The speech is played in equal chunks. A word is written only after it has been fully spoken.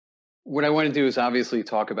what I want to do is obviously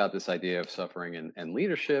talk about this idea of suffering and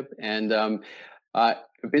leadership. And I've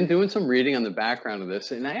been doing some reading on the background of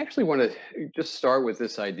this, and I actually want to just start with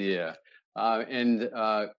this idea. And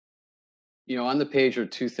On the page are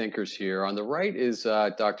two thinkers here. On the right is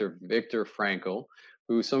Dr. Viktor Frankl,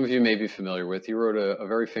 who some of you may be familiar with. He wrote a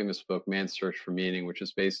very famous book, Man's Search for Meaning, which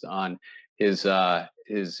is based on his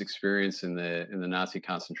experience in the Nazi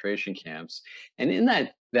concentration camps. And in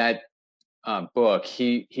that book,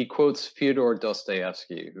 he quotes Fyodor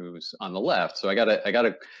Dostoevsky, who's on the left. So I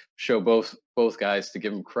gotta show both guys to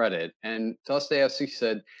give him credit. And Dostoevsky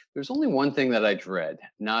said, "There's only one thing that I dread,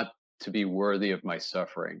 not to be worthy of my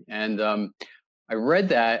suffering." And I read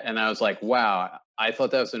that and I was like, "Wow!" I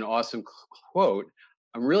thought that was an awesome quote.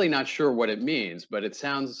 I'm really not sure what it means, but it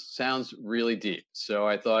sounds really deep. So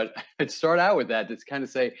I thought I'd start out with that to kind of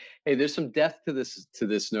say, hey, there's some depth to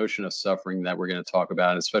this notion of suffering that we're going to talk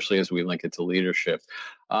about, especially as we link it to leadership.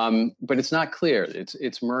 But it's not clear;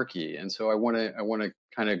 it's murky, and so I want to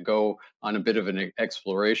kind of go on a bit of an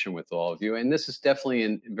exploration with all of you. And this is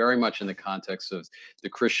definitely very much in the context of the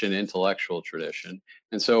Christian intellectual tradition.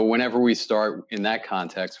 And so whenever we start in that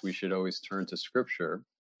context, we should always turn to Scripture.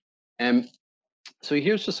 And so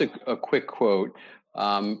here's just a quick quote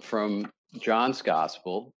from John's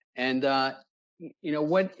Gospel, and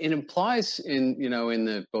what it implies in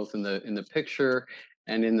the both in the picture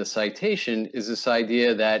and in the citation is this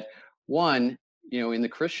idea that one, in the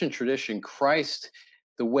Christian tradition, Christ,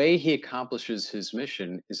 the way he accomplishes his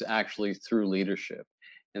mission is actually through leadership,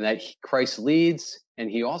 and that Christ leads and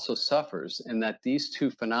he also suffers, and that these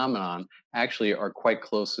two phenomenon actually are quite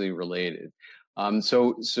closely related.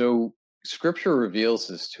 So Scripture reveals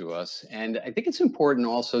this to us, and I think it's important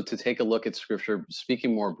also to take a look at Scripture,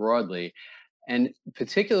 speaking more broadly, and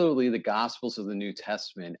particularly the Gospels of the New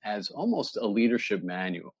Testament as almost a leadership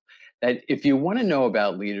manual. That if you want to know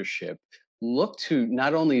about leadership, look to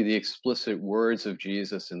not only the explicit words of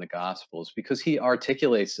Jesus in the Gospels, because he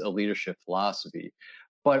articulates a leadership philosophy,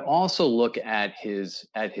 but also look at his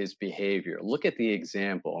behavior. Look at the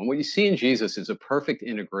example. And what you see in Jesus is a perfect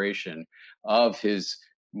integration of his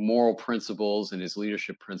moral principles and his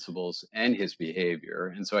leadership principles and his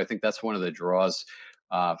behavior. And so I think that's one of the draws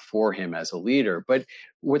for him as a leader. But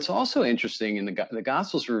what's also interesting in the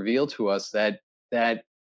Gospels reveal to us that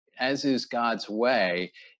as is God's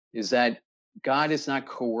way, is that God is not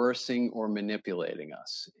coercing or manipulating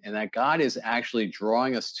us, and that God is actually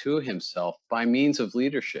drawing us to himself by means of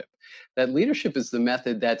leadership. That leadership is the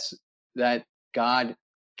method that God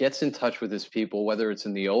gets in touch with his people, whether it's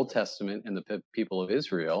in the Old Testament and the people of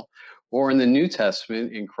Israel, or in the New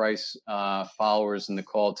Testament in Christ's followers and the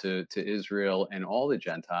call to Israel and all the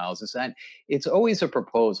Gentiles, is that it's always a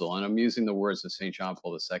proposal. And I'm using the words of St. John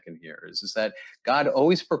Paul II here, is that God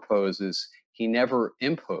always proposes, he never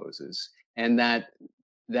imposes, and that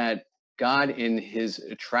God, in his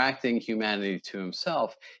attracting humanity to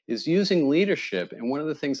himself, is using leadership. And one of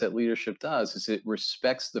the things that leadership does is it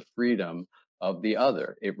respects the freedom of the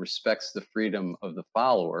other. It respects the freedom of the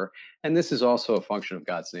follower. And this is also a function of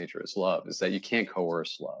God's nature as love, is that you can't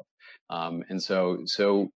coerce love. And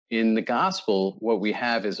so in the gospel, what we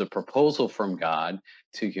have is a proposal from God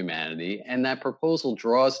to humanity. And that proposal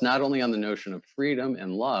draws not only on the notion of freedom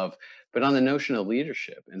and love, but on the notion of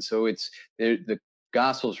leadership. And so the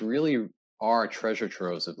Gospels really are treasure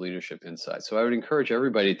troves of leadership insight. So I would encourage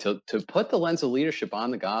everybody to put the lens of leadership on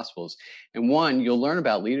the Gospels. And one, you'll learn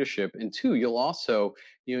about leadership, and two, you'll also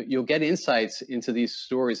you'll get insights into these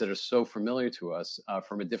stories that are so familiar to us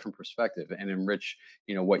from a different perspective, and enrich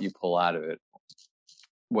what you pull out of it,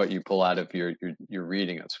 what you pull out of your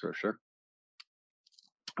reading of Scripture.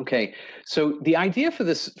 Okay, so the idea for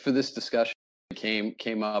this discussion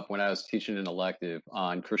came up when I was teaching an elective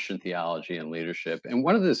on Christian theology and leadership. And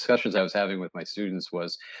one of the discussions I was having with my students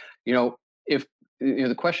was, if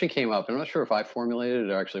the question came up, I'm not sure if I formulated it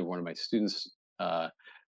or actually one of my students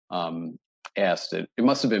asked it. It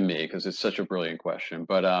must have been me, because it's such a brilliant question,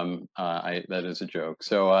 but that is a joke.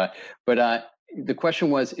 So, the question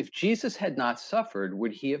was, if Jesus had not suffered,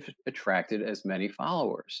 would he have attracted as many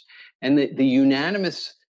followers? And the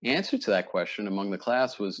unanimous answer to that question among the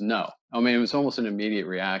class was no. I mean, it was almost an immediate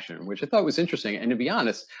reaction, which I thought was interesting. And to be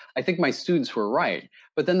honest, I think my students were right.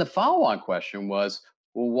 But then the follow-on question was,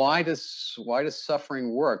 well, why does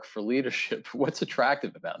suffering work for leadership? What's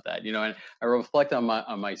attractive about that? And I reflect on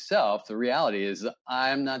myself. The reality is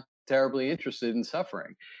I'm not terribly interested in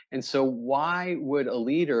suffering. And so why would a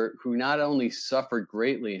leader who not only suffered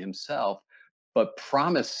greatly himself, but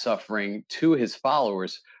promised suffering to his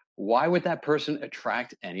followers, why would that person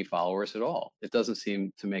attract any followers at all? It doesn't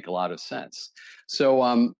seem to make a lot of sense.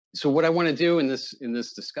 So So what I want to do in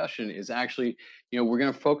this discussion is actually, we're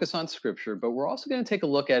going to focus on scripture, but we're also going to take a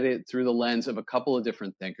look at it through the lens of a couple of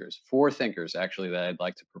different thinkers, four thinkers actually that I'd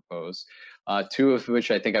like to propose, two of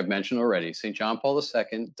which I think I've mentioned already: St. John Paul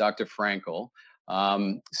II, Dr. Frankl,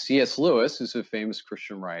 C.S. Lewis, who's a famous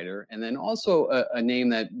Christian writer, and then also a name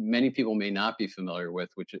that many people may not be familiar with,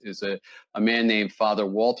 which is a man named Father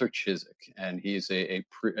Walter Chiswick, and he's a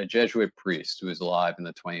Jesuit priest who is alive in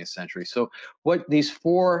the 20th century. So what these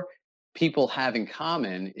four people have in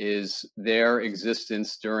common is their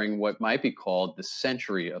existence during what might be called the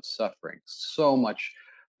century of suffering. So much,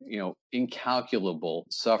 incalculable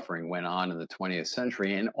suffering went on in the 20th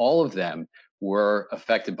century, and all of them were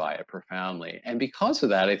affected by it profoundly. And because of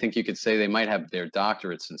that, I think you could say they might have their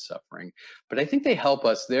doctorates in suffering, but I think they help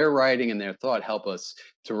us, their writing and their thought help us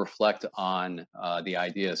to reflect on the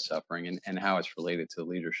idea of suffering and how it's related to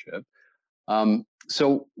leadership.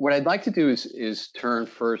 So what I'd like to do is turn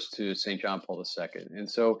first to St. John Paul II. And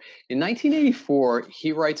so in 1984,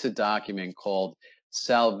 he writes a document called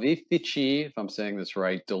Salvifici, if I'm saying this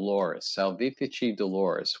right, Doloris, Salvifici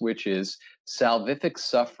Doloris, which is salvific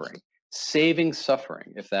suffering, saving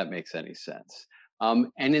suffering, if that makes any sense. And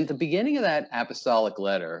in the beginning of that apostolic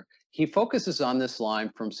letter, he focuses on this line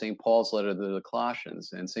from St. Paul's letter to the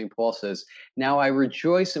Colossians. And St. Paul says, "Now I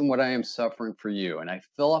rejoice in what I am suffering for you, and I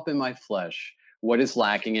fill up in my flesh what is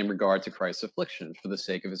lacking in regard to Christ's affliction for the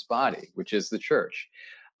sake of his body, which is the church."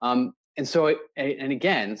 And so, and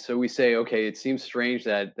again, so we say, okay, it seems strange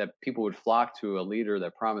that people would flock to a leader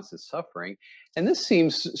that promises suffering. And this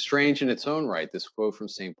seems strange in its own right, this quote from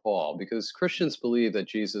St. Paul, because Christians believe that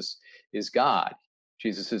Jesus is God.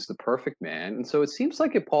 Jesus is the perfect man. And so it seems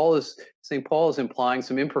like St. Paul is implying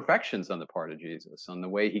some imperfections on the part of Jesus, on the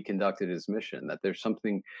way he conducted his mission, that there's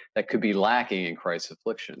something that could be lacking in Christ's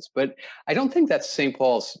afflictions. But I don't think that's St.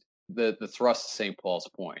 Paul's the thrust of St. Paul's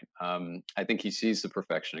point. I think he sees the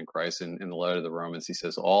perfection in Christ. In the letter to the Romans, he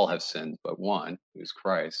says, all have sinned but one, who's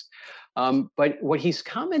Christ. But what he's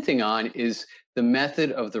commenting on is the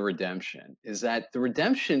method of the redemption, is that the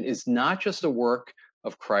redemption is not just a work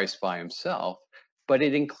of Christ by himself, but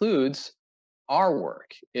it includes our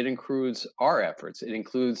work. It includes our efforts. It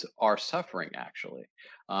includes our suffering, actually.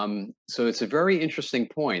 So it's a very interesting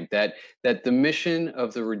point that the mission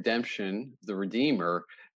of the redemption, the Redeemer,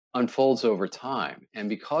 unfolds over time. And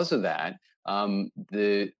because of that,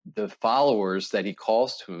 the followers that he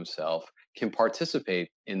calls to himself can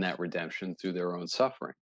participate in that redemption through their own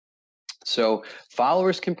suffering. So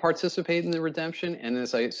followers can participate in the redemption. And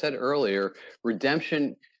as I said earlier,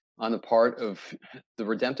 redemption on the part of the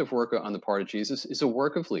redemptive work on the part of Jesus is a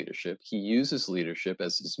work of leadership. He uses leadership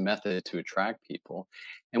as his method to attract people.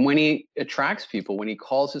 And when he attracts people, when he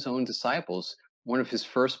calls his own disciples, one of his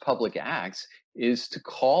first public acts is to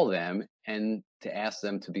call them and to ask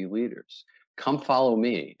them to be leaders. "Come follow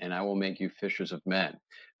me, and I will make you fishers of men,"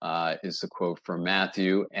 is the quote from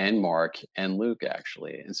Matthew and Mark and Luke,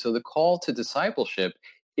 actually. And so the call to discipleship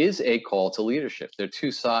is a call to leadership. They're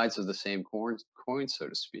two sides of the same coin, so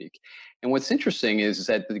to speak. And what's interesting is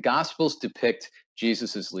that the Gospels depict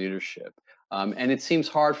Jesus's leadership. And it seems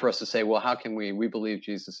hard for us to say, well, how can we believe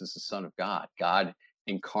Jesus is the Son of God, God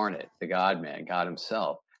incarnate, the God-man, God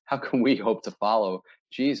himself. How can we hope to follow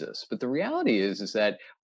Jesus? But the reality is that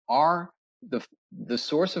the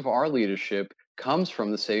source of our leadership comes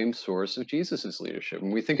from the same source of Jesus's leadership.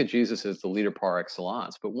 And we think of Jesus as the leader par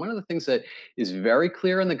excellence. But one of the things that is very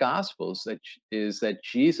clear in the Gospels is that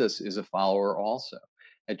Jesus is a follower also.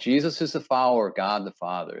 That Jesus is the follower of God the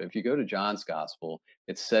Father. If you go to John's Gospel,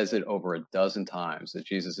 it says it over a dozen times that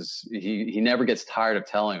Jesus is, he never gets tired of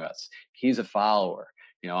telling us he's a follower.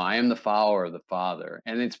 I am the follower of the Father.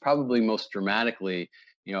 And it's probably most dramatically,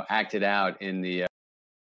 acted out in the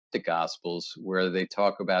Gospels, where they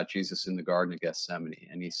talk about Jesus in the Garden of Gethsemane.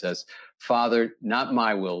 And he says, "Father, not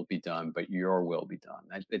my will be done, but your will be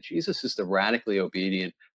done." That Jesus is the radically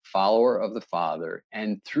obedient follower of the Father.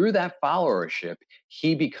 And through that followership,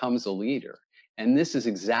 he becomes a leader. And this is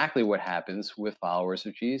exactly what happens with followers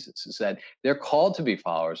of Jesus, is that they're called to be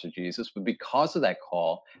followers of Jesus, but because of that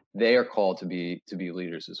call, they are called to be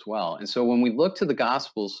leaders as well. And so when we look to the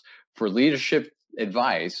Gospels for leadership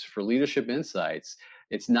advice, for leadership insights,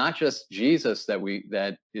 it's not just Jesus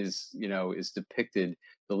that is depicted,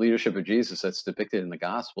 the leadership of Jesus that's depicted in the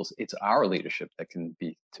Gospels. It's our leadership that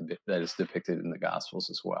is depicted in the Gospels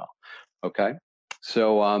as well. Okay,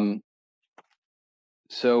 so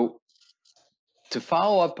to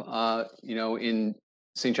follow up, in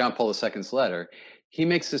St. John Paul II's letter, he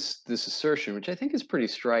makes this assertion, which I think is pretty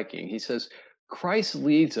striking. He says, Christ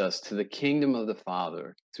leads us to the kingdom of the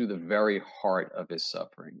Father through the very heart of his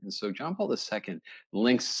suffering. And so John Paul II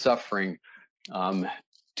links suffering um,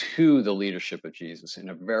 to the leadership of Jesus in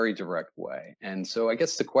a very direct way. And so I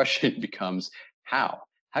guess the question becomes how?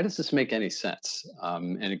 How does this make any sense?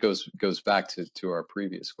 And it goes back to our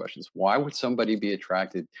previous questions. Why would somebody be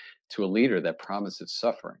attracted to a leader that promises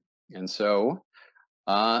suffering? And so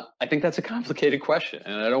I think that's a complicated question,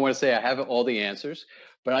 and I don't want to say I have all the answers,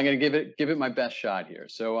 but I'm going to give it my best shot here.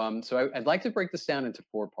 I'd like to break this down into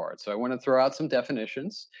four parts. So I want to throw out some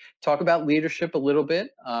definitions, talk about leadership a little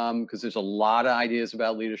bit, because there's a lot of ideas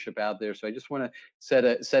about leadership out there. So I just want to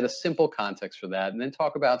set a simple context for that, and then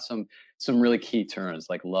talk about some really key terms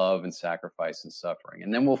like love and sacrifice and suffering,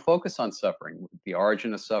 and then we'll focus on suffering, the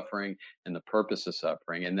origin of suffering, and the purpose of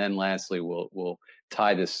suffering, and then lastly we'll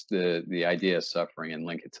tie the idea of suffering and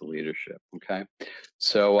link it to leadership. Okay,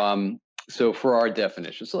 so for our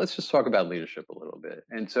definition, so let's just talk about leadership a little bit.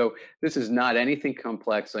 And so this is not anything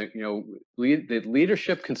complex. Like, the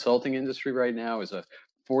leadership consulting industry right now is a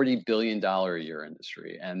 $40 billion a year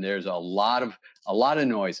industry, and there's a lot of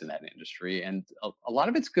noise in that industry, and a lot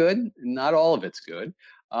of it's good, not all of it's good.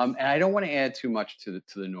 And I don't want to add too much to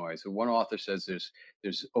the noise. One author says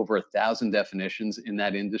there's over 1,000 definitions in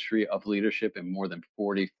that industry of leadership and more than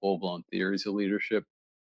 40 full-blown theories of leadership.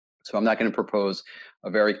 So I'm not going to propose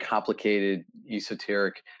a very complicated,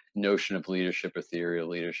 esoteric notion of leadership or theory of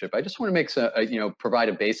leadership. I just want to provide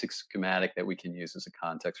a basic schematic that we can use as a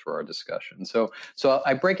context for our discussion. So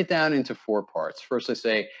I break it down into four parts. First, I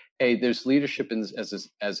say, hey, there's leadership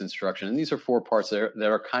as instruction, and these are four parts that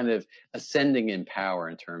are kind of ascending in power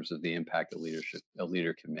in terms of the impact that a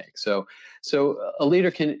leader can make. So a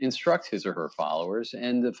leader can instruct his or her followers,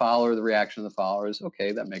 and the reaction of the follower is,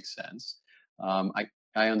 okay, that makes sense.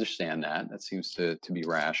 I understand that. That seems to be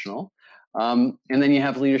rational. And then you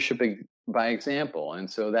have leadership by example.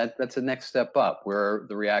 And so that's the next step up, where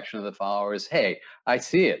the reaction of the follower is, hey, I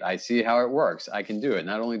see it. I see how it works. I can do it.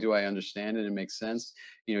 Not only do I understand it, it makes sense.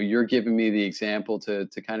 You're giving me the example to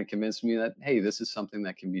kind of convince me that, hey, this is something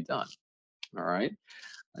that can be done. All right.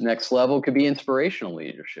 The next level could be inspirational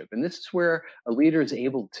leadership. And this is where a leader is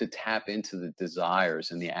able to tap into the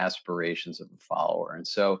desires and the aspirations of a follower. And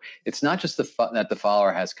so it's not just that the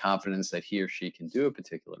follower has confidence that he or she can do a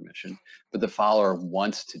particular mission, but the follower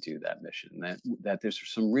wants to do that mission, that there's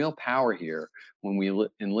some real power here when we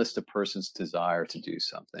enlist a person's desire to do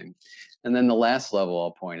something. And then the last level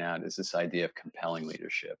I'll point out is this idea of compelling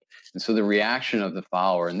leadership. And so the reaction of the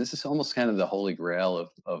follower, and this is almost kind of the holy grail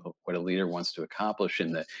of what a leader wants to accomplish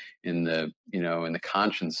in the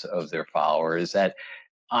conscience of their follower, is that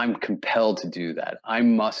I'm compelled to do that. I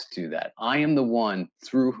must do that. I am the one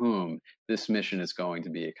through whom this mission is going to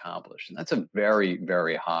be accomplished. And that's a very,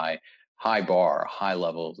 very high bar, high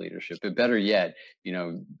level of leadership. But better yet,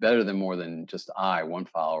 better than more than just one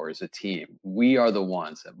follower, is a team. We are the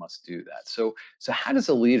ones that must do that. So how does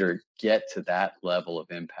a leader get to that level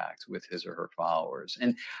of impact with his or her followers?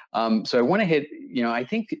 And so I want to hit, I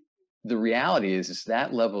think the reality is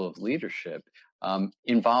that level of leadership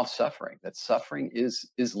involves suffering. That suffering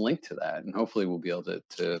is linked to that, and hopefully we'll be able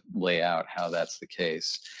to lay out how that's the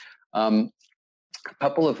case. A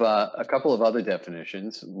couple of other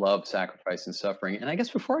definitions: love, sacrifice, and suffering. And I guess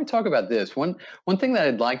before I talk about this, one thing that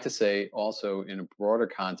I'd like to say also in a broader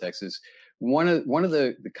context is one of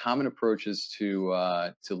the common approaches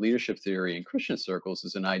to leadership theory in Christian circles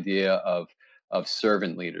is an idea of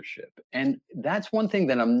servant leadership. And that's one thing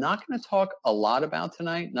that I'm not going to talk a lot about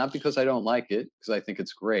tonight, not because I don't like it, because I think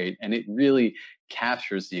it's great. And it really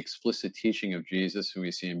captures the explicit teaching of Jesus, who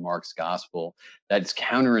we see in Mark's gospel, that's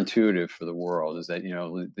counterintuitive for the world, is that,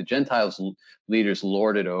 the Gentiles leaders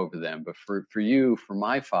lord it over them. But for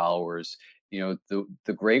my followers,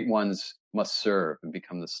 the great ones must serve and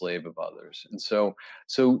become the slave of others. And so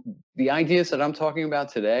the ideas that I'm talking about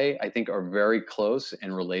today, I think, are very close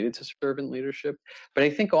and related to servant leadership. But I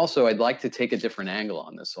think also I'd like to take a different angle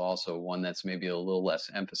on this, also one that's maybe a little less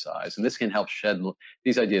emphasized. And these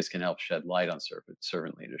ideas can help shed light on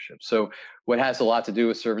servant leadership. So what has a lot to do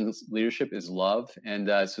with servant leadership is love. And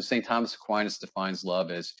so St. Thomas Aquinas defines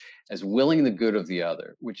love as willing the good of the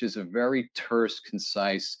other, which is a very terse,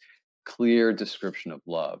 concise, clear description of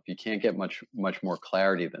love. You can't get much more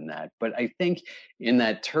clarity than that. But I think in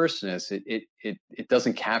that terseness, it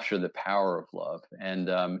doesn't capture the power of love. And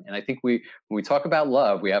I think when we talk about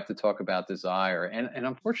love, we have to talk about desire. And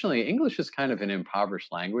unfortunately, English is kind of an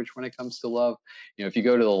impoverished language when it comes to love. If you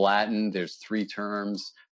go to the Latin, there's three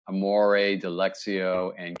terms: amore,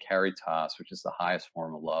 dilectio, and caritas, which is the highest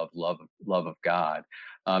form of love of God.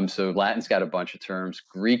 So Latin's got a bunch of terms.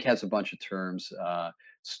 Greek has a bunch of terms.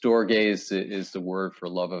 Storge is the word for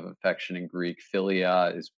love of affection in Greek.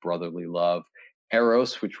 Philia is brotherly love.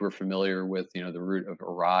 Eros, which we're familiar with, the root of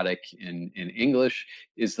erotic in English,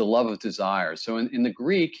 is the love of desire. So in the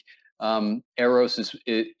Greek, eros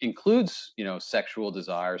it includes, sexual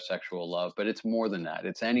desire, sexual love, but it's more than that.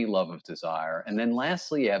 It's any love of desire. And then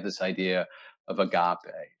lastly, you have this idea of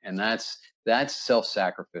agape, and that's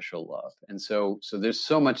self-sacrificial love. And so there's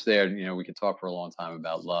so much there. We could talk for a long time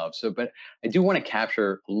about love. But I do want to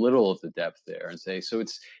capture a little of the depth there and say, so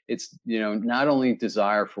it's not only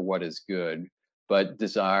desire for what is good, but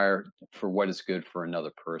desire for what is good for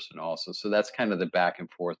another person also. So that's kind of the back and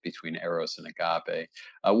forth between eros and agape.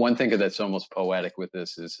 One thing that's almost poetic with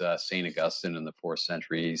this is St. Augustine in the 4th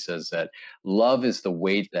century. He says that love is the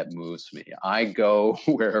weight that moves me. I go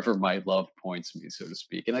wherever my love points me, so to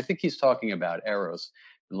speak. And I think he's talking about eros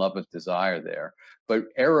and love of desire there. But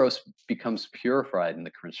eros becomes purified in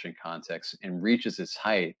the Christian context and reaches its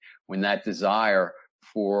height when that desire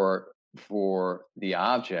for the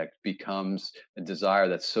object becomes a desire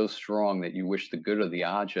that's so strong that you wish the good of the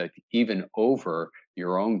object even over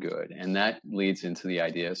your own good. And that leads into the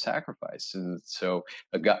idea of sacrifice. And so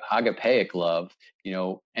agapeic love,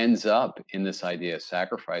 ends up in this idea of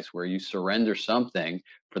sacrifice where you surrender something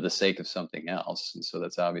for the sake of something else. And so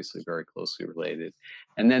that's obviously very closely related.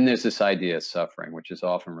 And then there's this idea of suffering, which is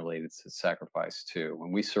often related to sacrifice too.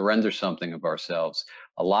 When we surrender something of ourselves,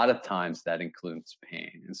 a lot of times that includes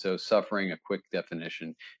pain. And so suffering, a quick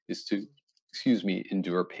definition, is to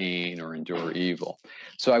endure pain or endure evil.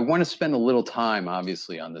 So I want to spend a little time,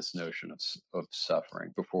 obviously, on this notion of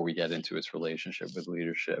suffering before we get into its relationship with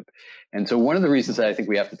leadership. And so one of the reasons that I think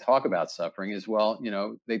we have to talk about suffering is, well,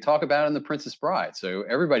 they talk about it in The Princess Bride. So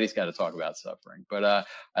everybody's got to talk about suffering. But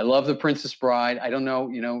I love The Princess Bride. I don't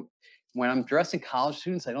know, when I'm addressing college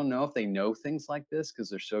students, I don't know if they know things like this because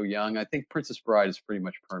they're so young. I think Princess Bride has pretty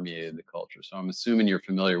much permeated the culture. So I'm assuming you're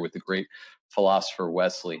familiar with the great philosopher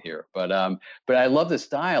Wesley here. But I love this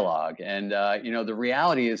dialogue. And, the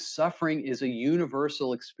reality is suffering is a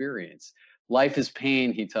universal experience. Life is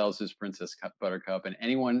pain, he tells his Princess Buttercup, and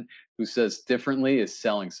anyone who says differently is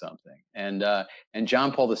selling something. And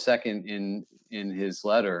John Paul II in his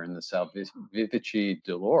letter in the Salvifici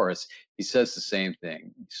Dolores, he says the same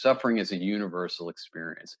thing. Suffering is a universal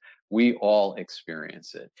experience. We all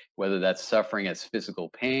experience it, whether that's suffering as physical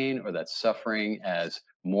pain or that's suffering as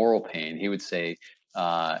moral pain. He would say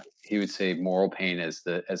moral pain as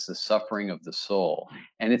the suffering of the soul,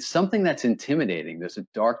 and it's something that's intimidating. There's a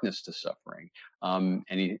darkness to suffering,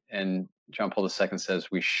 and John Paul II says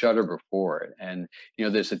we shudder before it. And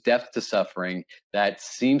there's a depth to suffering that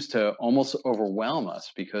seems to almost overwhelm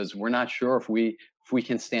us because we're not sure if we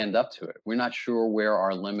can stand up to it. We're not sure where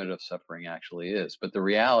our limit of suffering actually is. But the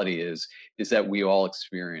reality is that we all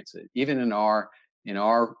experience it, even in our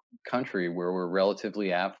country where we're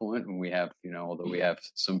relatively affluent, and we have, although we have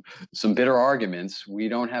some bitter arguments, we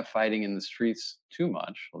don't have fighting in the streets too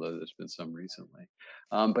much, although there's been some recently.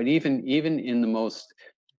 But even in the most,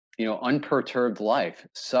 unperturbed life,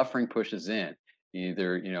 suffering pushes in,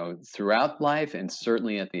 either, throughout life and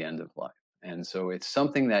certainly at the end of life. And so it's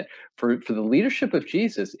something that for the leadership of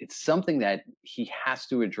Jesus, it's something that he has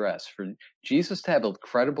to address. For Jesus to have a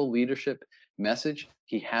credible leadership message,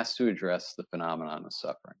 he has to address the phenomenon of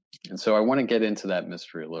suffering. And so I want to get into that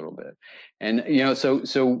mystery a little bit. And,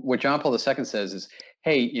 so what John Paul II says is,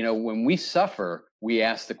 hey, when we suffer, we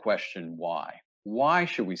ask the question, why? Why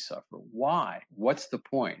should we suffer? Why? What's the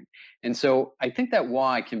point? And so I think that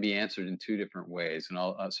why can be answered in two different ways.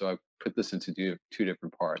 And so I put this into two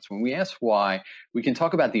different parts. When we ask why, we can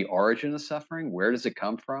talk about the origin of suffering. Where does it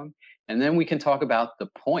come from? And then we can talk about the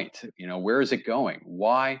point. Where is it going?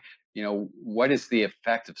 Why? What is the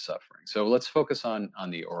effect of suffering? So let's focus on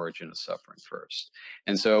the origin of suffering first.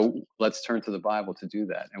 And so let's turn to the Bible to do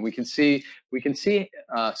that. And we can see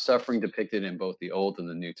suffering depicted in both the Old and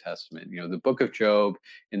the New Testament. The book of Job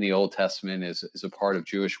in the Old Testament is a part of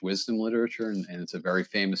Jewish wisdom literature, and it's a very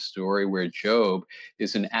famous story where Job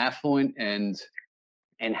is an affluent and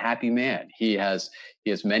happy man. He has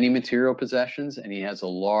many material possessions, and he has a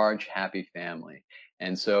large, happy family.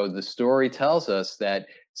 And so the story tells us that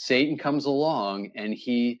Satan comes along and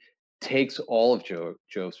he takes all of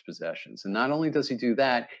Job's possessions. And not only does he do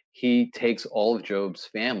that, he takes all of Job's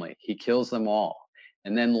family. He kills them all.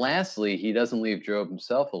 And then lastly, he doesn't leave Job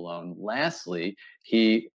himself alone. Lastly,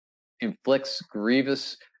 he inflicts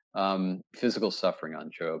grievous physical suffering on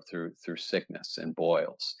Job through sickness and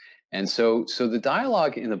boils. And so the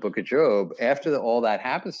dialogue in the book of Job, after all that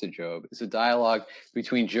happens to Job, is a dialogue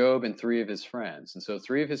between Job and three of his friends. And so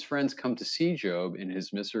three of his friends come to see Job in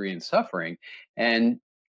his misery and suffering. And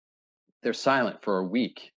they're silent for a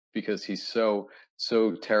week because he's so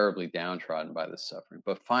terribly downtrodden by this suffering.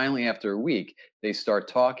 But finally, after a week, they start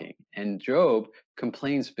talking, and Job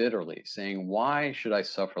complains bitterly, saying, "Why should I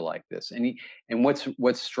suffer like this?" And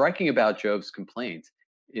what's striking about Job's complaint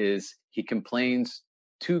is he complains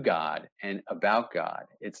to God and about God.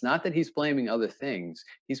 It's not that he's blaming other things;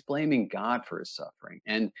 he's blaming God for his suffering.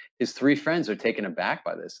 And his three friends are taken aback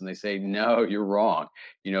by this, and they say, "No, you're wrong.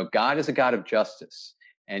 God is a God of justice."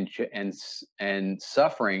 And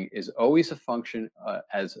suffering is always a function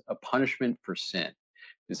as a punishment for sin,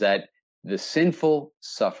 is that the sinful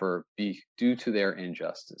suffer due to their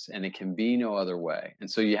injustice, and it can be no other way. And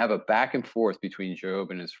so you have a back and forth between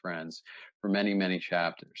Job and his friends for many, many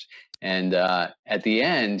chapters. And at the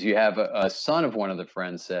end, you have a son of one of the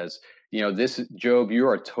friends says, this Job, you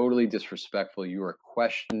are totally disrespectful. You are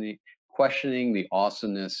questioning the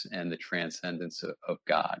awesomeness and the transcendence of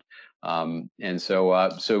God. And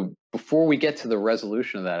so before we get to the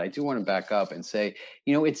resolution of that, I do want to back up and say,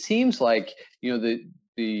 it seems like,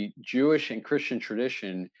 the Jewish and Christian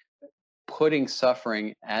tradition putting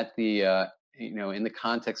suffering at the, in the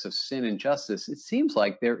context of sin and justice, it seems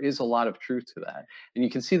like there is a lot of truth to that. And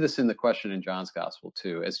you can see this in the question in John's gospel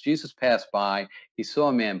too. As Jesus passed by, he saw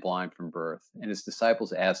a man blind from birth, and his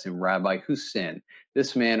disciples asked him, "Rabbi, who sinned,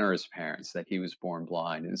 this man or his parents, that he was born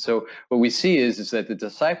blind?" And so what we see is that the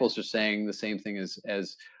disciples are saying the same thing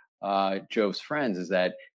as Job's friends, is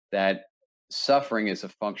that suffering is a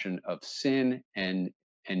function of sin and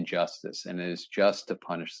justice, and it is just to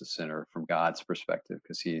punish the sinner from God's perspective,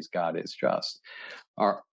 because God is just.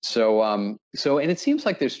 So and it seems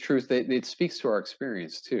like there's truth that it speaks to our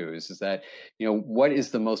experience too, is that what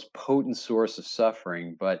is the most potent source of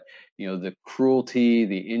suffering but the cruelty,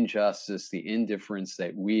 the injustice, the indifference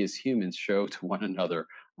that we as humans show to one another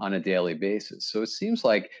on a daily basis. So it seems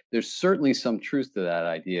like there's certainly some truth to that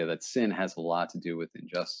idea that sin has a lot to do with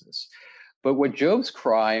injustice. But what Job's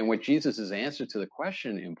cry and what Jesus' answer to the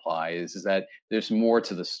question implies is that there's more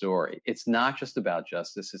to the story. It's not just about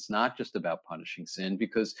justice. It's not just about punishing sin,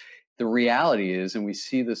 because the reality is, and we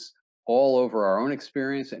see this all over our own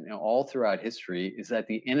experience and all throughout history, is that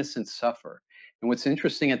the innocent suffer. And what's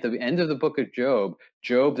interesting, at the end of the book of Job,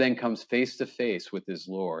 Job then comes face to face with his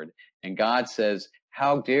Lord, and God says,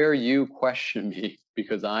 "How dare you question me,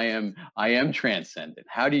 because I am transcendent?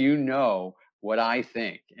 How do you know what I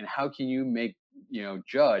think, and how can you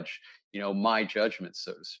judge my judgment,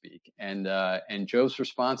 so to speak?" And Job's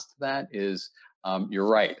response to that is, "You're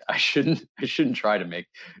right. I should not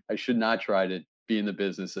try to be in the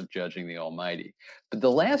business of judging the Almighty." But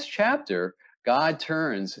the last chapter, God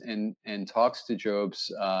turns and talks to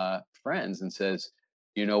Job's friends and says,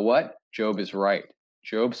 "You know what? Job is right.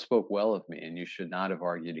 Job spoke well of me, and you should not have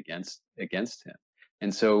argued against him."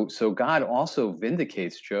 And so God also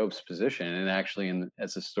vindicates Job's position, and actually,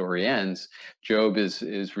 as the story ends, Job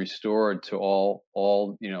is restored to all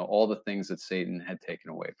the things that Satan had taken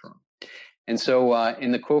away from him. And so,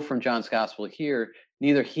 in the quote from John's gospel here,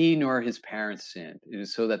 neither he nor his parents sinned. It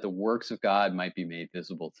is so that the works of God might be made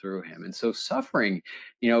visible through him. And so, suffering,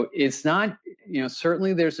 it's not,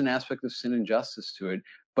 certainly there's an aspect of sin and justice to it,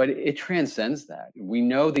 but it transcends that. We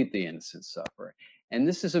know that the innocent suffer. And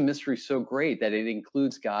this is a mystery so great that it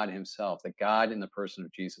includes God himself, that God in the person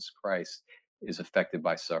of Jesus Christ is affected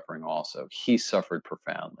by suffering also. He suffered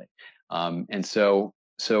profoundly. And so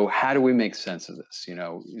how do we make sense of this?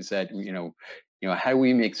 Is that, how do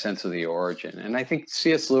we make sense of the origin? And I think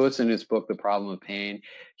C.S. Lewis, in his book, The Problem of Pain,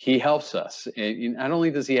 he helps us. And not only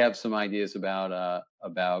does he have some ideas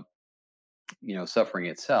about suffering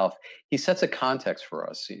itself, he sets a context for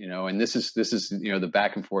us, and this is the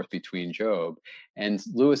back and forth between Job. And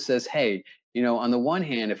Lewis says, hey, on the one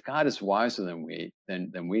hand, if God is wiser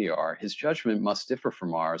than we are, his judgment must differ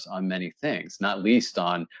from ours on many things, not least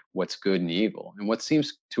on what's good and evil. And what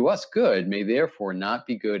seems to us good may therefore not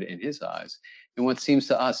be good in his eyes, and what seems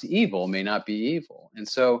to us evil may not be evil. And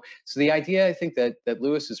so the idea, I think, that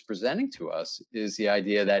Lewis is presenting to us is the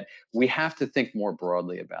idea that we have to think more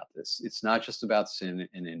broadly about this. It's not just about sin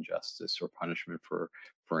and injustice or punishment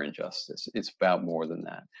for injustice. It's about more than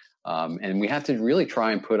that. And we have to really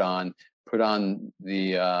try and put on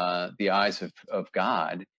the eyes of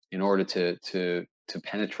God in order to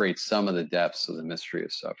penetrate some of the depths of the mystery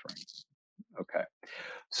of suffering. Okay.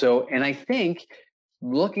 So, and I think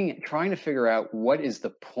trying to figure out what is the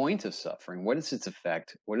point of suffering, what is its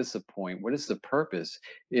effect, what is the point, what is the purpose,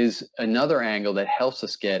 is another angle that helps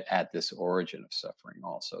us get at this origin of suffering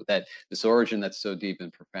also, that this origin that's so deep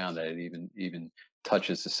and profound that it even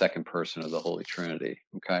touches the second person of the Holy Trinity.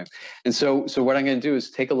 Okay. And so what I'm going to do is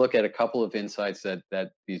take a look at a couple of insights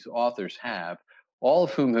that these authors have. all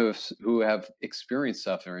of whom who have experienced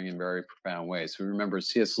suffering in very profound ways. So remember,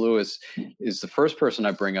 C.S. Lewis is the first person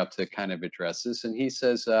I bring up to kind of address this, and he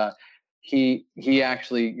says he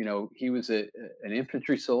actually, he was an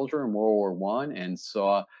infantry soldier in World War I and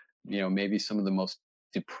saw, maybe some of the most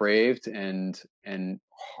depraved and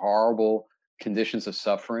horrible conditions of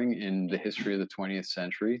suffering in the history of the 20th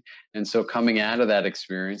century. And so coming out of that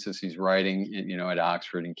experience, as he's writing, at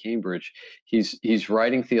Oxford and Cambridge, he's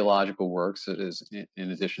writing theological works that is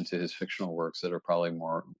in addition to his fictional works that are probably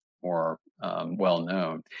more well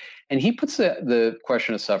known. And he puts the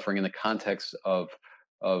question of suffering in the context of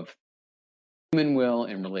human will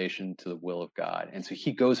in relation to the will of God. And so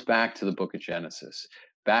he goes back to the book of Genesis,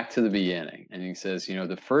 back to the beginning. And he says,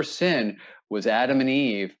 the first sin was Adam and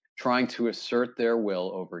Eve trying to assert their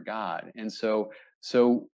will over God. And so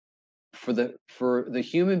for the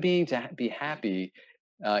human being to be happy,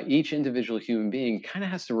 each individual human being kind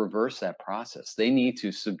of has to reverse that process. They need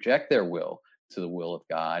to subject their will to the will of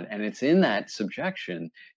God. And it's in that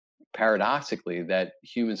subjection, paradoxically, that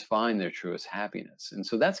humans find their truest happiness. And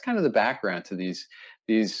so that's kind of the background to these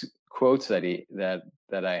quotes that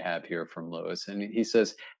I have here from Lewis. And he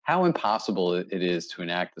says how impossible it is to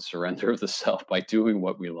enact the surrender of the self by doing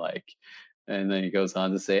what we like. And then he goes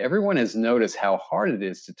on to say, everyone has noticed how hard it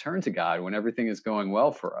is to turn to God when everything is going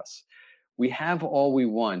well for us. We have all we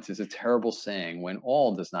want is a terrible saying when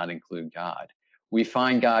all does not include God. We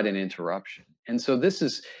find God in interruption. And so this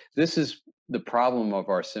is the problem of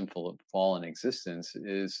our sinful fallen existence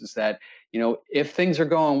is that, if things are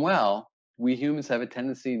going well, we humans have a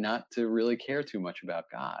tendency not to really care too much about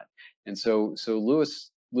God. And so Lewis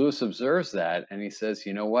observes that, and he says,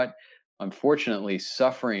 you know what? Unfortunately,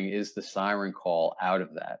 suffering is the siren call out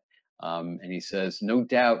of that. And he says, no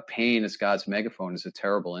doubt pain as God's megaphone is a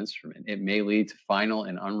terrible instrument. It may lead to final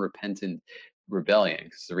and unrepentant rebellion,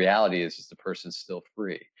 because the reality is the person's still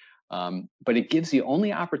free. But it gives the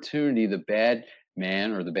only opportunity the bad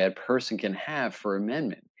man or the bad person can have for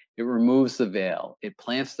amendment. It removes the veil. It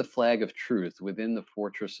plants the flag of truth within the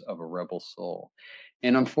fortress of a rebel soul.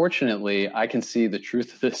 And unfortunately, I can see the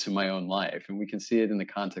truth of this in my own life. And we can see it in the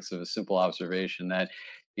context of a simple observation that,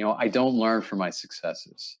 I don't learn from my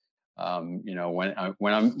successes. When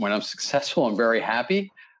I'm successful, I'm very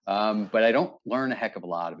happy, but I don't learn a heck of a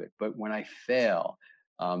lot of it. But when I fail,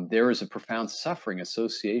 there is a profound suffering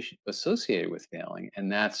associated with failing,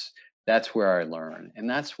 and that's where I learn. And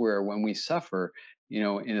that's where, when we suffer,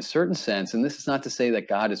 in a certain sense, and this is not to say that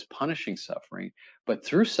God is punishing suffering, but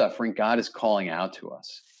through suffering, God is calling out to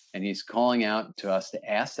us. And he's calling out to us to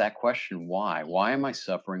ask that question, why? Why am I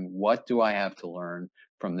suffering? What do I have to learn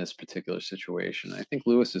from this particular situation? I think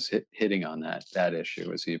Lewis is hitting on that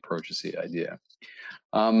issue as he approaches the idea.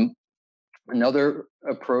 Another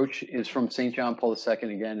approach is from St. John Paul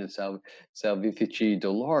II, again, in Salvifici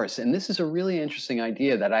Dolores. And this is a really interesting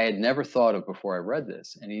idea that I had never thought of before I read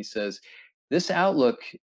this. And he says, this outlook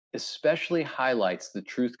especially highlights the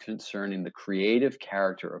truth concerning the creative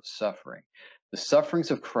character of suffering. The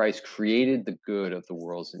sufferings of Christ created the good of the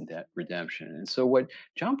world's redemption. And so what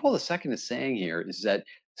John Paul II is saying here is that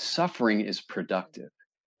suffering is productive,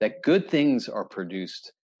 that good things are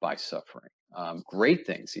produced by suffering, great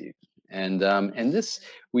things even. And this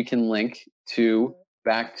we can link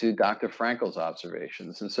back to Dr. Frankl's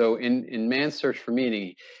observations. And so in Man's Search for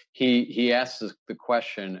Meaning, he asks the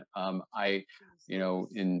question,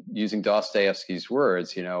 in using Dostoevsky's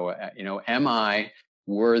words, am I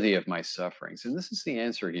worthy of my sufferings? And this is the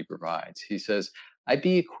answer he provides. He says, I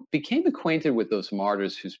became acquainted with those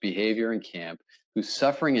martyrs whose behavior in camp, whose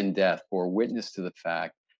suffering and death bore witness to the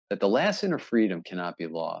fact that the last inner freedom cannot be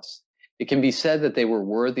lost. It can be said that they were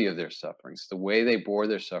worthy of their sufferings. The way they bore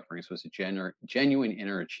their sufferings was a genuine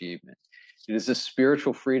inner achievement. It is a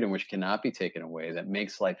spiritual freedom which cannot be taken away that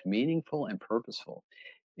makes life meaningful and purposeful.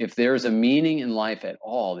 If there is a meaning in life at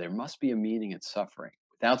all, there must be a meaning in suffering.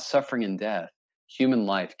 Without suffering and death, human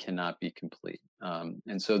life cannot be complete.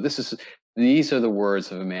 And so these are the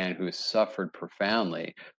words of a man who has suffered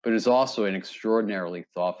profoundly, but is also an extraordinarily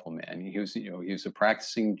thoughtful man. He was a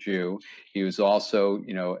practicing Jew. He was also,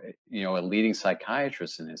 a leading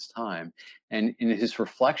psychiatrist in his time. And in his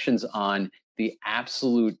reflections on the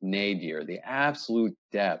absolute nadir, the absolute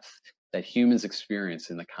depth that humans experience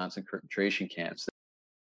in the concentration camps,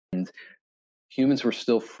 and humans were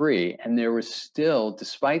still free, and there was still,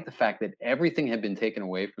 despite the fact that everything had been taken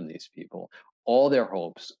away from these people, all their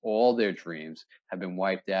hopes, all their dreams have been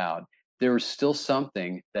wiped out, there was still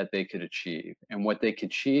something that they could achieve. And what they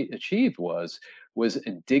could achieve was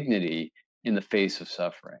a dignity in the face of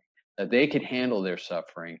suffering, that they could handle their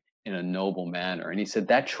suffering in a noble manner. And he said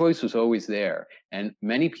that choice was always there. And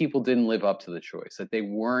many people didn't live up to the choice, that they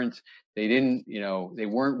didn't, they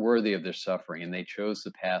weren't worthy of their suffering, and they chose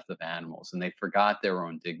the path of animals, and they forgot their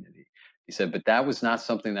own dignity. He said, but that was not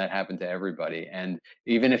something that happened to everybody. And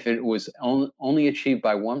even if it was only achieved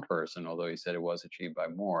by one person, although he said it was achieved by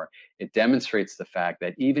more, it demonstrates the fact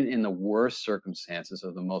that even in the worst circumstances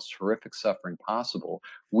of the most horrific suffering possible,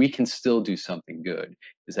 we can still do something good,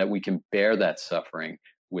 is that we can bear that suffering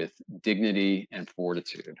with dignity and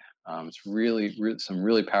fortitude. It's really some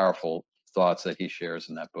really powerful thoughts that he shares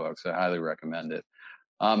in that book, so I highly recommend it.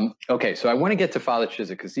 Okay, so I want to get to Father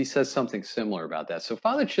Chiswick because he says something similar about that. So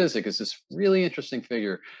Father Chiswick is this really interesting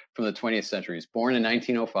figure from the 20th century. He's born in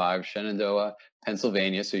 1905, Shenandoah,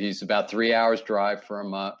 Pennsylvania. So he's about 3 hours drive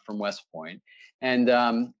from West Point. And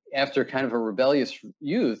after kind of a rebellious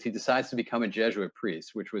youth, he decides to become a Jesuit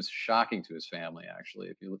priest, which was shocking to his family, actually.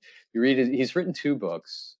 If you read it, he's written 2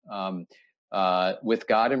 books. With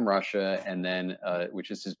God in Russia, and then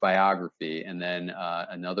which is his biography, and then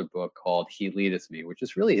another book called He Leadeth Me, which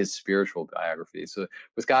is really his spiritual biography. So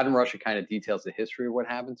With God in Russia kind of details the history of what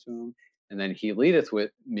happened to him, and then He Leadeth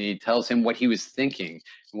with Me tells him what he was thinking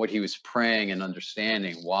and what he was praying and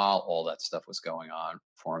understanding while all that stuff was going on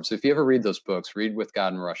for him. So if you ever read those books, read With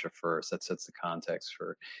God in Russia first. That sets the context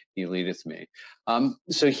for He Leadeth Me.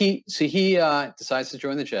 So he decides to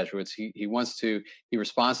join the Jesuits. He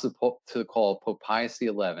responds to the call of Pope Pius XI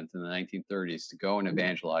in the 1930s to go and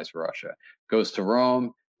evangelize Russia. Goes to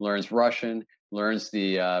Rome, learns Russian, learns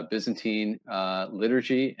the Byzantine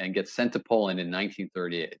liturgy, and gets sent to Poland in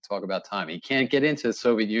 1938. Talk about time. He can't get into the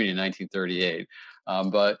Soviet Union in 1938,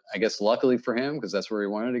 but I guess luckily for him, because that's where he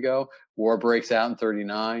wanted to go, war breaks out in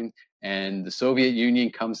 39, and the Soviet Union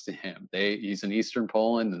comes to him. He's in Eastern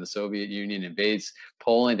Poland, and the Soviet Union invades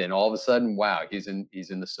Poland, and all of a sudden, wow, he's in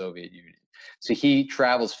the Soviet Union. So he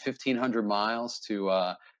travels 1,500 miles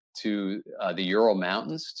to the Ural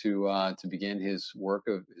Mountains to begin his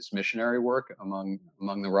missionary work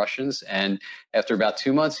among the Russians. And after about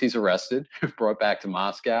 2 months, he's arrested, brought back to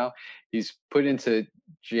Moscow. He's put into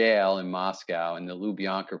jail in Moscow in the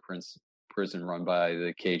Lubyanka prison run by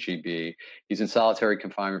the KGB. He's in solitary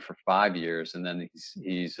confinement for 5 years, and then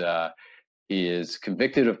he is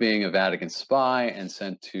convicted of being a Vatican spy and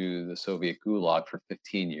sent to the Soviet Gulag for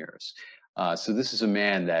 15 years. So this is a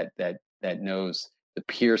man that knows the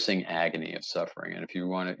piercing agony of suffering, and if you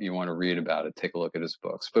want to read about it, take a look at his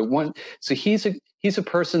books. So he's a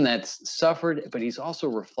person that's suffered, but he's also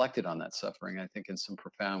reflected on that suffering, I think, in some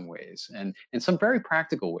profound ways, and in some very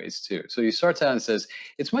practical ways too. So he starts out and says,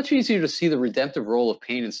 it's much easier to see the redemptive role of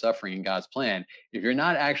pain and suffering in God's plan if you're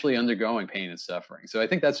not actually undergoing pain and suffering. So I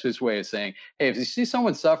think that's his way of saying, hey, if you see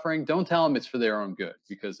someone suffering, don't tell them it's for their own good,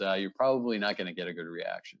 because you're probably not going to get a good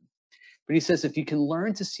reaction. But he says, if you can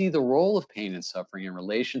learn to see the role of pain and suffering in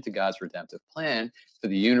relation to God's redemptive plan for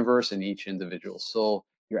the universe and each individual soul,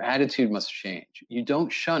 your attitude must change. You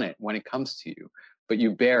don't shun it when it comes to you, but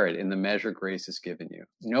you bear it in the measure grace has given you.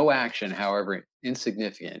 No action, however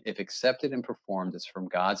insignificant, if accepted and performed as from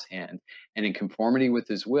God's hand and in conformity with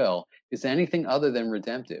his will, is anything other than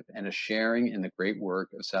redemptive and a sharing in the great work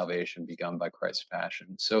of salvation begun by Christ's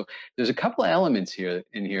passion. So there's a couple of elements in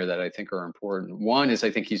here that I think are important. One is,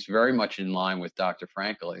 I think he's very much in line with Dr.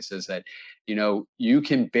 Frankl. He says that, you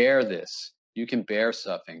can bear this, you can bear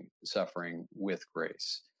suffering with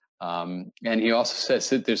grace. And he also says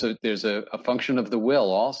that there's a function of the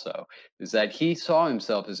will also, is that he saw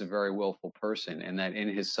himself as a very willful person, and that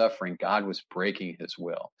in his suffering, God was breaking his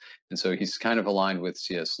will. And so he's kind of aligned with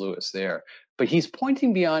C.S. Lewis there. But he's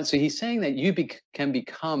pointing beyond, so he's saying that you can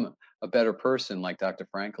become a better person like Dr.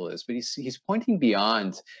 Frankl is, but he's pointing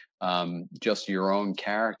beyond just your own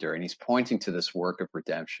character, and he's pointing to this work of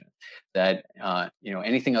redemption, that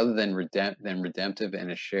anything other than redemptive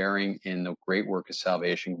and a sharing in the great work of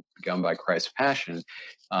salvation begun by Christ's passion,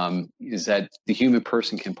 is that the human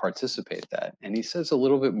person can participate that. And he says a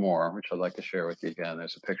little bit more, which I'd like to share with you again.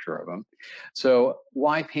 There's a picture of him. So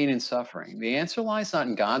why pain and suffering? The answer lies not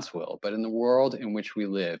in God's will, but in the world in which we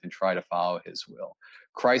live and try to follow his will.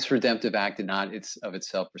 Christ's redemptive act did not of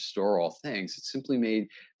itself restore all things. It simply made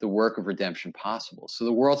the work of redemption possible. So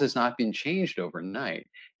the world has not been changed overnight.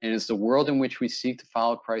 And it's the world in which we seek to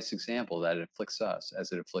follow Christ's example that it afflicts us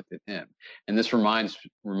as it afflicted him. And this reminds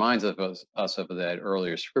us of that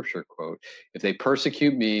earlier scripture quote, if they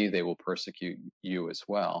persecute me, they will persecute you as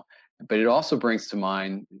well. But it also brings to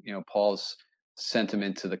mind, Paul's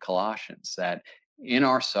sentiment to the Colossians, that in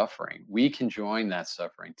our suffering, we can join that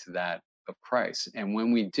suffering to that of Christ. And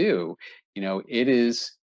when we do, it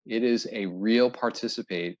is a real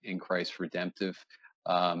participate in Christ's redemptive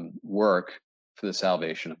work for the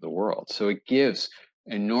salvation of the world. So it gives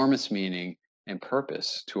enormous meaning and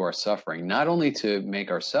purpose to our suffering, not only to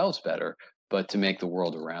make ourselves better, but to make the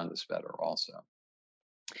world around us better also.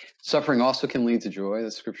 Suffering also can lead to joy.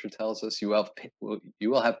 The scripture tells us you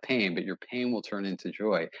will have pain, but your pain will turn into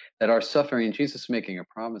joy. That our suffering, Jesus is making a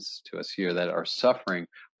promise to us here that our suffering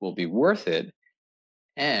will be worth it.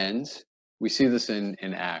 And we see this in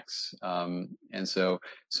Acts. And so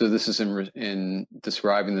this is in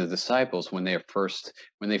describing the disciples when they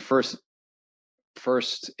first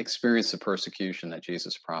experience the persecution that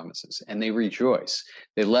Jesus promises, and they rejoice.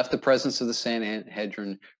 They left the presence of the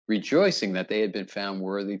Sanhedrin rejoicing that they had been found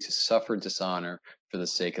worthy to suffer dishonor for the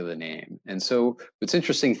sake of the name. And so what's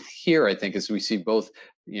interesting here, I think, is we see both,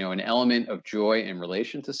 an element of joy in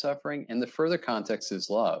relation to suffering, and the further context is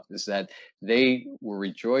love, is that they were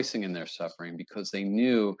rejoicing in their suffering because they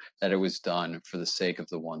knew that it was done for the sake of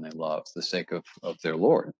the one they loved, the sake of their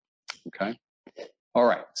Lord. Okay. All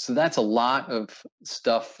right, so that's a lot of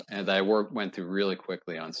stuff that I went through really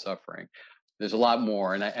quickly on suffering. There's a lot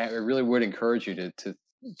more, and I really would encourage you to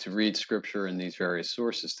read scripture in these various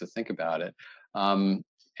sources to think about it. But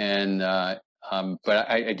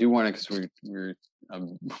I do want to, because we're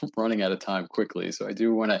running out of time quickly, so I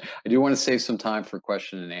do want to save some time for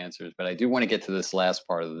question and answers. But I do want to get to this last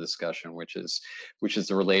part of the discussion, which is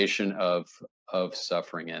the relation of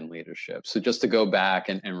suffering and leadership. So just to go back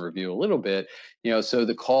and review a little bit, so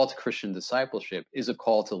the call to Christian discipleship is a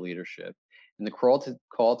call to leadership, and the call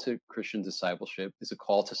to Christian discipleship is a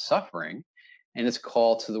call to suffering, and it's a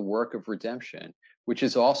call to the work of redemption, which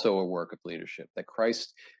is also a work of leadership. That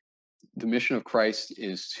the mission of Christ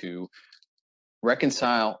is to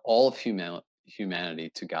reconcile all of humanity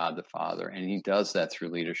to God the Father, and he does that through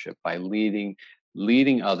leadership by leading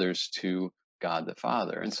others to God the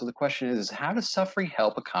Father. And so the question is how does suffering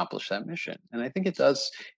help accomplish that mission? And I think it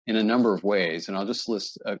does in a number of ways, and I'll just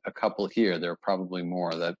list a couple here. There are probably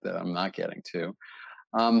more that I'm not getting to.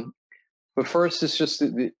 But first, it's just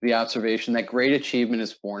the observation that great achievement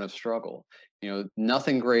is born of struggle.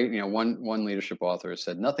 Nothing great, one leadership author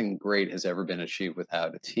said, nothing great has ever been achieved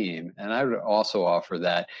without a team. And I would also offer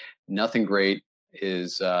that nothing great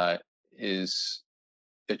is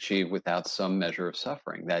achieved without some measure of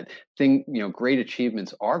suffering. Great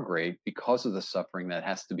achievements are great because of the suffering that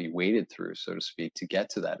has to be waded through, so to speak, to get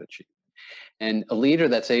to that achievement. And a leader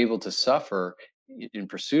that's able to suffer in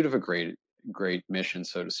pursuit of a great mission,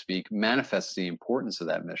 so to speak, manifests the importance of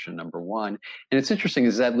that mission, number one. And it's interesting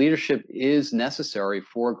is that leadership is necessary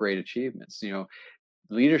for great achievements.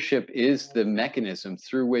 Leadership is the mechanism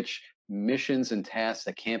through which missions and tasks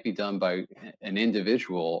that can't be done by an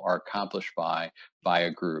individual are accomplished by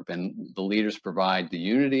a group. And the leaders provide the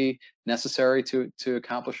unity necessary to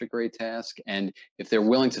accomplish a great task. And if they're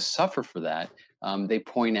willing to suffer for that, they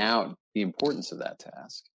point out the importance of that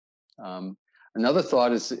task. Another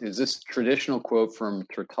thought is this traditional quote from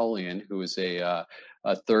Tertullian, who is a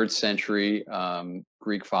 3rd century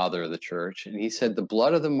Greek father of the church. And he said, the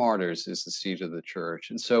blood of the martyrs is the seed of the church.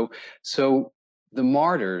 And so the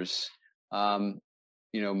martyrs,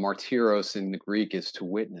 martyros in the Greek is to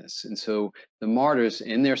witness. And so the martyrs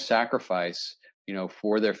in their sacrifice,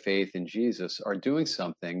 for their faith in Jesus are doing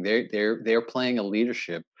something. They're playing a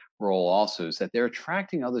leadership role also, is that they're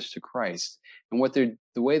attracting others to Christ. And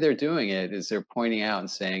the way they're doing it is they're pointing out and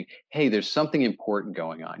saying, hey, there's something important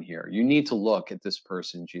going on here. You need to look at this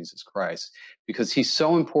person, Jesus Christ, because he's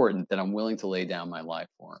so important that I'm willing to lay down my life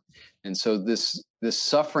for him. And so this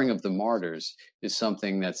suffering of the martyrs is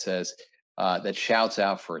something that says, that shouts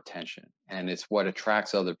out for attention. And it's what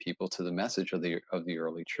attracts other people to the message of the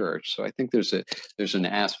early church. So I think there's an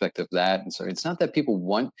aspect of that. And so it's not that people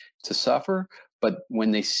want to suffer, but when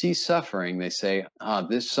they see suffering, they say,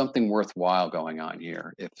 there's something worthwhile going on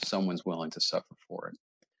here if someone's willing to suffer for it.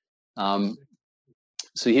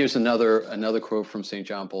 So here's another quote from St.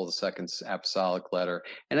 John Paul II's apostolic letter.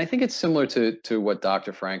 And I think it's similar to what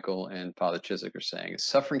Dr. Frankel and Father Chiswick are saying.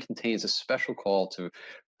 Suffering contains a special call to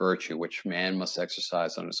virtue, which man must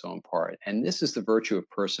exercise on his own part. And this is the virtue of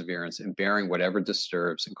perseverance in bearing whatever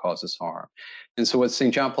disturbs and causes harm. And so what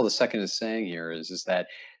St. John Paul II is saying here is that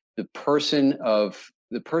the person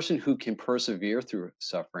who can persevere through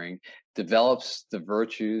suffering develops the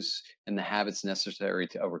virtues and the habits necessary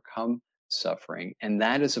to overcome suffering. And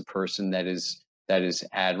that is a person that is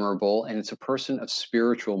admirable, and it's a person of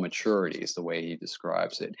spiritual maturity is the way he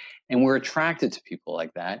describes it. And we're attracted to people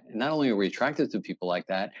like that. And not only are we attracted to people like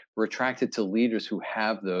that, we're attracted to leaders who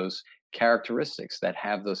have those characteristics, that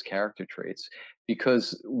have those character traits.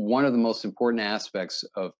 Because one of the most important aspects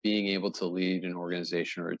of being able to lead an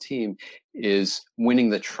organization or a team is winning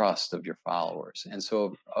the trust of your followers. And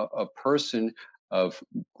so a person of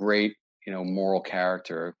great, moral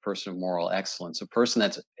character, a person of moral excellence, a person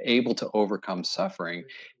that's able to overcome suffering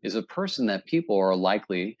is a person that people are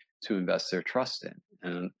likely to invest their trust in,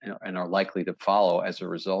 and are likely to follow as a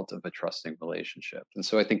result of a trusting relationship. And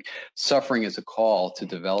so I think suffering is a call to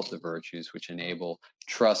develop the virtues which enable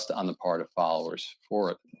trust on the part of followers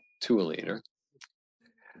to a leader.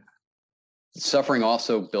 Suffering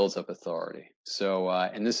also builds up authority. So,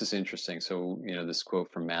 and this is interesting. So, this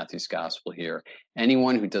quote from Matthew's gospel here: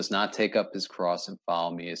 anyone who does not take up his cross and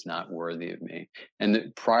follow me is not worthy of me.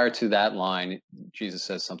 And prior to that line, Jesus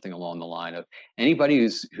says something along the line of, anybody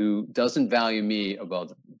who doesn't value me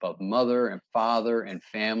above mother and father and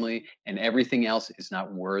family and everything else is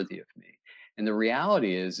not worthy of me. And the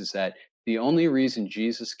reality is that the only reason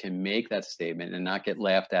Jesus can make that statement and not get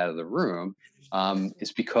laughed out of the room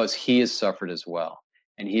is because he has suffered as well.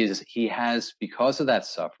 And he has, because of that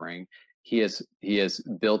suffering, he has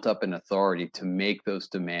built up an authority to make those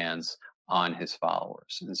demands on his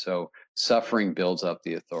followers. And so suffering builds up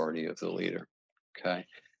the authority of the leader. Okay.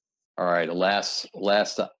 All right. A last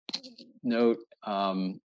note.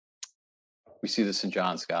 We see this in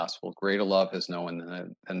John's gospel. Greater love has no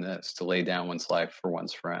one than this, to lay down one's life for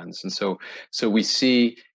one's friends. And so we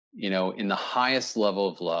see, in the highest level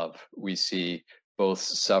of love, we see both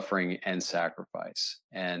suffering and sacrifice.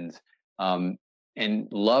 And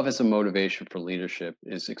love as a motivation for leadership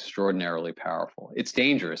is extraordinarily powerful. It's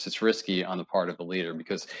dangerous. It's risky on the part of the leader,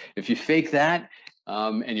 because if you fake that,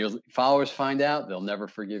 and your followers find out, they'll never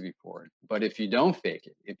forgive you for it. But if you don't fake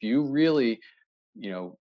it, if you really,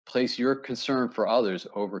 place your concern for others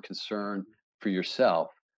over concern for yourself,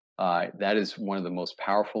 that is one of the most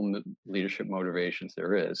powerful leadership motivations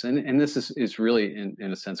there is. And this is really,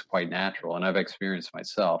 in a sense, quite natural. And I've experienced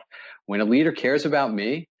myself. When a leader cares about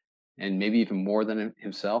me, and maybe even more than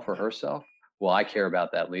himself or herself, well, I care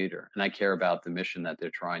about that leader, and I care about the mission that they're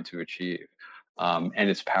trying to achieve. And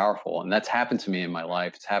it's powerful. And that's happened to me in my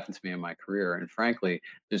life. It's happened to me in my career. And frankly,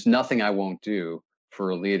 there's nothing I won't do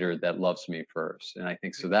for a leader that loves me first. And I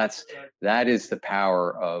think so that is the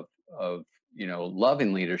power of love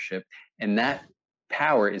in leadership. And that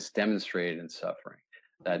power is demonstrated in suffering.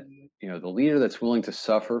 That, the leader that's willing to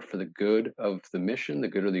suffer for the good of the mission, the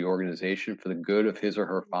good of the organization, for the good of his or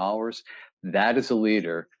her followers, that is a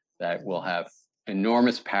leader that will have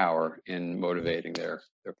enormous power in motivating their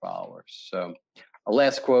followers. So a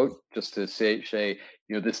last quote, just to say,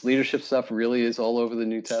 this leadership stuff really is all over the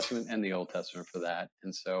New Testament and the Old Testament for that.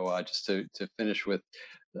 And so just to finish with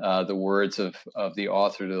the words of the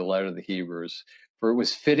author to the letter of the Hebrews: for it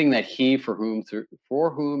was fitting that he, for whom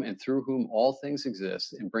and through whom all things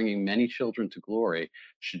exist, in bringing many children to glory,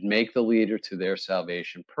 should make the leader to their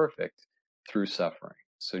salvation perfect through suffering.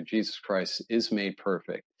 So Jesus Christ is made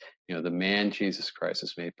perfect. The man Jesus Christ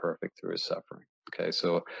is made perfect through his suffering. Okay,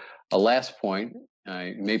 so a last point,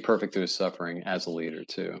 made perfect through his suffering as a leader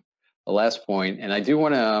too. A last point, and I do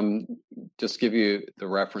want to just give you the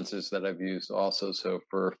references that I've used also. So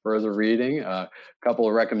for further reading, a couple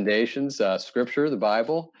of recommendations: Scripture, the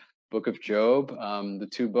Bible, Book of Job, the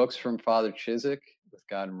two books from Father Chiswick, With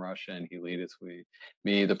God in Russia and He Leadeth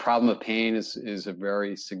Me. The Problem of Pain is a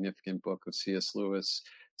very significant book of C.S. Lewis.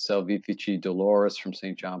 Salvifici Dolores from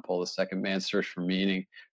St. John Paul II, Man's Search for Meaning,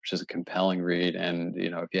 which is a compelling read. And,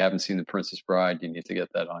 if you haven't seen The Princess Bride, you need to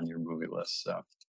get that on your movie list. So